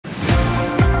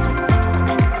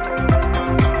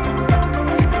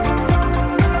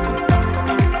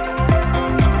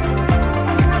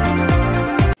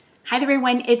there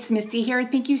everyone, it's Misty here.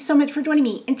 Thank you so much for joining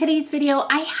me. In today's video,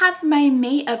 I have my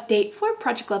May update for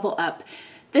Project Level Up.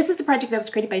 This is a project that was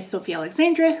created by Sofie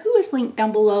Alexandra, who is linked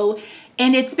down below.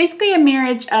 And it's basically a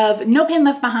marriage of no pan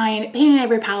left behind, pan in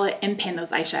every palette, and pan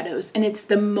those eyeshadows. And it's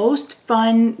the most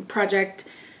fun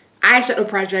eyeshadow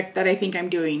project that I think I'm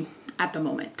doing at the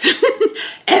moment.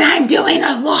 And I'm doing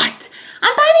a lot.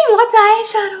 I'm finding lots of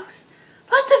eyeshadows,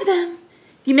 lots of them.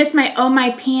 If you missed my Oh My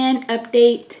Pan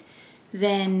update,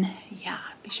 then yeah,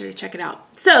 be sure to check it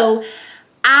out. So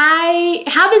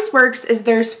how this works is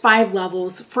there's 5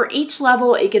 levels. For each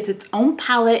level, it gets its own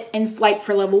palette. And like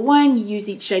for level 1, you use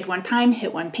each shade 1 time,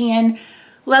 hit 1 pan.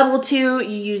 Level 2, you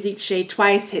use each shade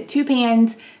twice, hit 2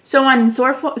 pans, so on and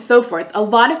so forth. A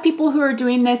lot of people who are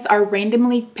doing this are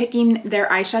randomly picking their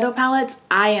eyeshadow palettes.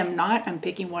 I am not. I'm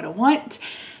picking what I want.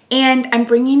 And I'm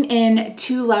bringing in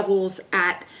 2 levels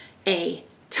at a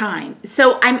time.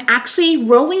 So I'm actually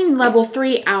rolling level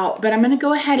 3 out, but I'm going to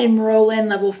go ahead and roll in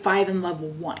level 5 and level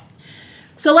 1.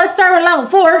 So let's start with level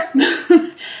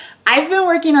 4. I've been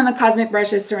working on the Cosmic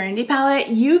Brushes Serenity palette.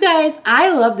 You guys, I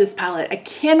love this palette. I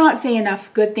cannot say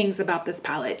enough good things about this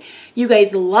palette. You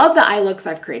guys love the eye looks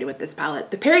I've created with this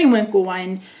palette. The Periwinkle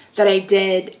one that I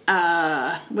did,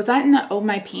 was that in the Oh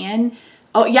My Pan?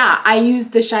 Oh yeah, I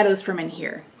used the shadows from in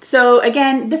here. So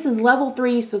again, this is level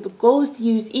 3, so the goal is to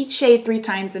use each shade 3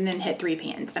 times and then hit 3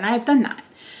 pans, and I've done that.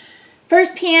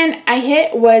 First pan I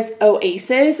hit was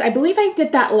Oasis. I believe I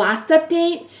did that last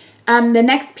update. The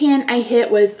next pan I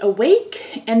hit was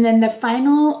Awake, and then the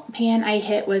final pan I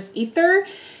hit was Ether.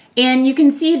 And you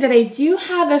can see that I do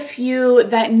have a few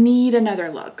that need another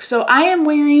look. So I am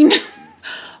wearing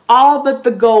all but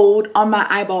the gold on my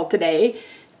eyeball today.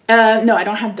 No, I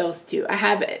don't have those two. I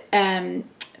have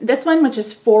this one, which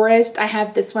is Forest. I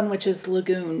have this one, which is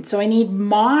Lagoon. So I need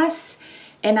Moss,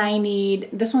 and I need,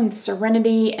 this one's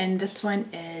Serenity, and this one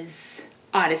is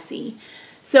Odyssey.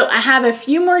 So I have a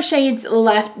few more shades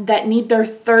left that need their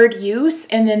 3rd use,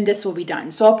 and then this will be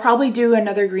done. So I'll probably do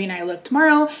another green eye look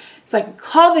tomorrow, so I can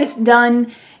call this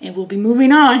done, and we'll be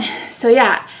moving on. So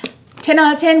yeah, 10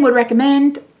 out of 10 would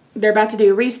recommend. They're about to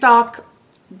do a restock.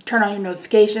 Turn on your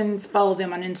notifications, follow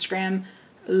them on Instagram.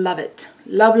 Love it.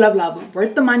 Love, love, love.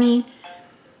 Worth the money.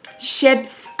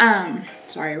 Ships.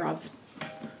 Sorry, Rob's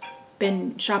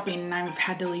been shopping and I've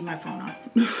had to leave my phone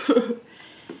on.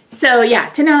 So yeah,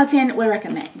 10 out of 10 would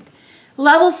recommend.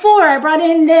 Level 4, I brought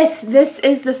in this. This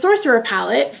is the Sorcerer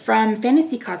palette from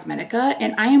Fantasy Cosmetica,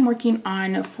 and I am working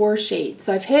on 4 shades.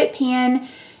 So I've hit pan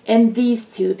in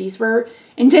these 2. These were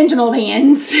intentional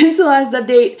pans since the last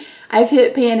update. I've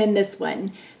hit pan in this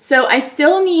one. So I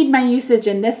still need my usage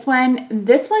in this one.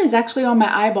 This one is actually on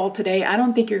my eyeball today. I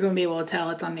don't think you're going to be able to tell.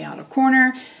 It's on the outer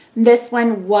corner. This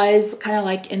one was kind of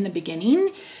like in the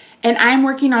beginning. And I'm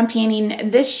working on panning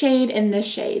this shade and this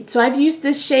shade. So I've used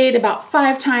this shade about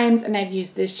 5 times, and I've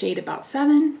used this shade about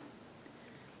 7.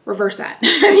 Reverse that.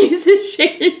 I've used this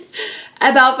shade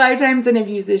about 5 times, and I've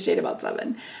used this shade about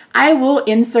 7. I will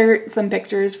insert some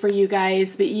pictures for you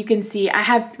guys, but you can see I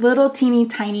have little teeny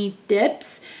tiny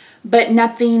dips, but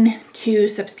nothing too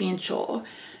substantial.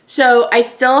 So I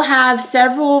still have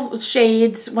several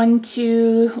shades. 1,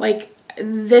 2, like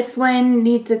this one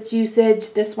needs its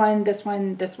usage. This one, this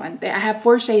one, this one. I have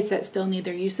 4 shades that still need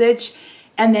their usage,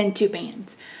 and then 2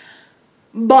 pans.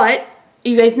 But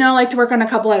you guys know I like to work on a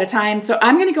couple at a time, so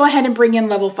I'm going to go ahead and bring in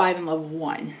level 5 and level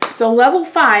 1. So level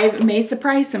 5 may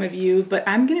surprise some of you, but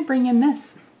I'm going to bring in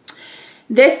this.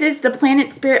 This is the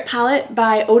Planet Spirit palette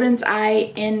by Odin's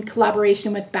Eye in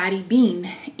collaboration with Batty Bean,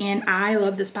 and I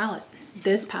love this palette.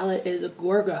 This palette is a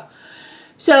gorga.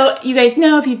 So you guys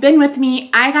know, if you've been with me,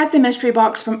 I got the mystery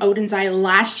box from Odin's Eye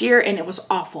last year, and it was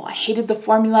awful. I hated the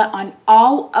formula on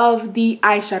all of the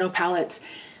eyeshadow palettes.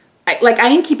 I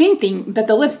didn't keep anything but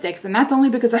the lipsticks, and that's only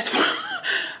because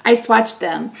I swatched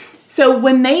them. So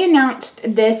when they announced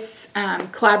this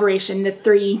collaboration, the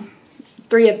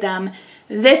three of them,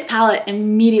 this palette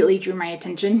immediately drew my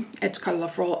attention. It's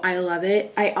colorful. I love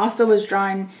it. I also was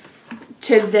drawn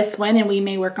to this one, and we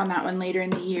may work on that one later in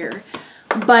the year.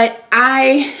 But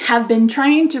I have been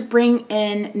trying to bring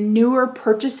in newer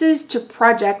purchases to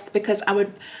projects because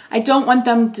I don't want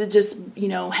them to just, you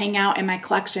know, hang out in my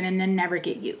collection and then never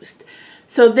get used.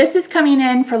 So this is coming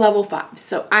in for level 5.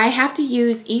 So I have to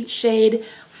use each shade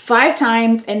 5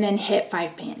 times and then hit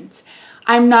 5 pans.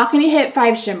 I'm not going to hit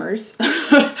 5 shimmers.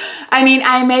 I mean,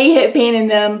 I may hit pan in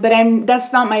them, but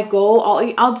that's not my goal.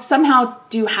 I'll somehow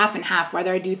do half and half,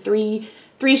 whether I do 3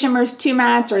 shimmers, 2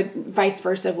 mattes, or vice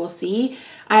versa. We'll see.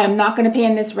 I am not going to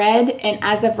pan this red, and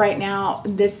as of right now,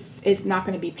 this is not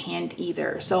going to be panned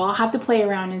either. So I'll have to play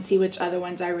around and see which other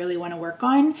ones I really want to work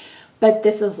on, but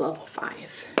this is level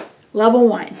 5. Level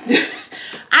 1.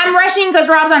 I'm rushing because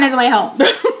Rob's on his way home.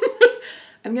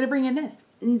 I'm going to bring in this.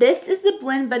 This is the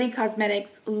Blend Buddy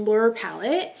Cosmetics Lure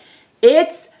Palette.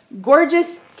 It's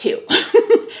gorgeous too.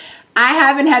 I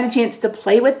haven't had a chance to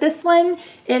play with this one.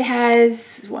 It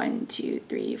has 1, 2,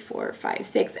 3, 4, 5,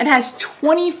 6. It has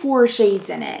 24 shades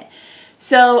in it.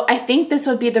 So I think this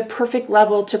would be the perfect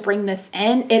level to bring this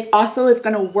in. It also is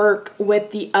going to work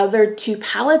with the other 2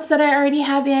 palettes that I already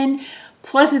have in.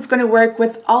 Plus it's going to work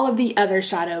with all of the other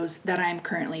shadows that I'm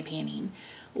currently panning.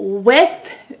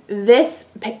 With this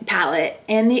palette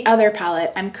and the other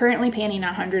palette, I'm currently panning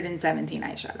 117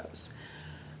 eyeshadows.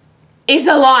 It's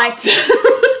a lot.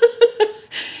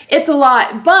 It's a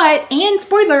lot. But, and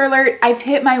spoiler alert, I've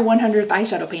hit my 100th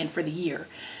eyeshadow pan for the year.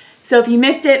 So if you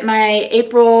missed it, my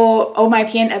April Oh My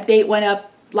Pan update went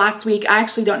up last week. I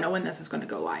actually don't know when this is going to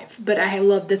go live. But I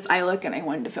love this eye look and I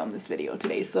wanted to film this video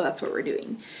today. So that's what we're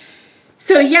doing.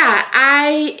 So yeah,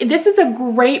 this is a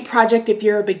great project if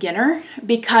you're a beginner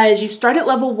because you start at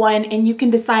level 1 and you can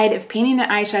decide if painting an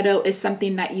eyeshadow is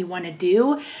something that you want to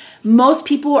do. Most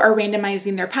people are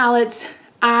randomizing their palettes.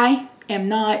 I am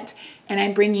not, and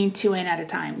I'm bringing 2 in at a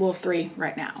time. Well, 3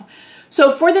 right now.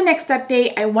 So for the next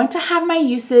update, I want to have my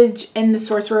usage in the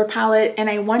Sorcerer palette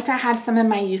and I want to have some of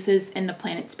my uses in the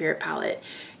Planet Spirit palette,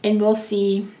 and we'll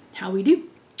see how we do.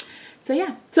 So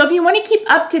yeah, so if you want to keep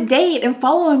up to date and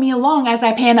follow me along as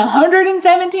I pan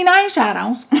 117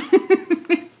 eyeshadows,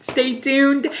 stay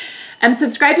tuned.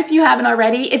 Subscribe if you haven't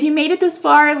already. If you made it this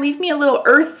far, leave me a little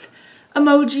earth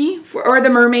emoji or the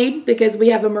mermaid, because we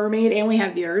have a mermaid and we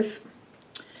have the earth.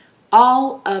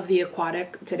 All of the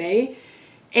aquatic today.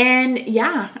 And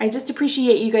yeah, I just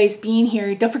appreciate you guys being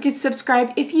here. Don't forget to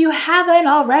subscribe if you haven't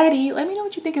already. Let me know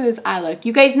what you think of this eye look.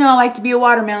 You guys know I like to be a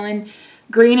watermelon,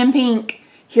 green and pink.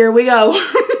 Here we go.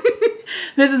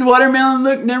 This is watermelon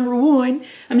look number 1.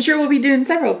 I'm sure we'll be doing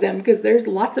several of them because there's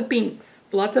lots of pinks.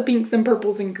 Lots of pinks and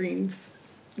purples and greens.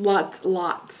 Lots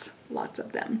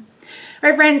of them. All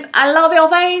right, friends, I love your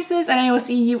faces and I will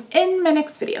see you in my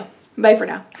next video. Bye for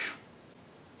now.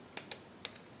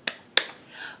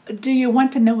 Do you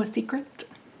want to know a secret?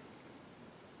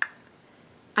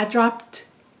 I dropped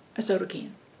a soda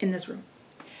can in this room.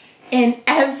 And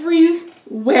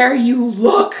everywhere you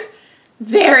look,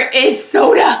 there is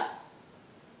soda.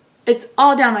 It's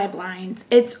all down my blinds.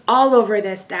 It's all over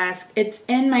this desk. It's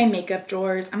in my makeup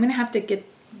drawers. I'm gonna have to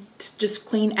just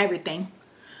clean everything.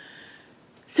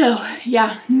 So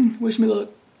yeah, wish me luck.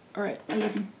 All right, I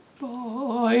love you.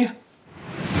 Bye.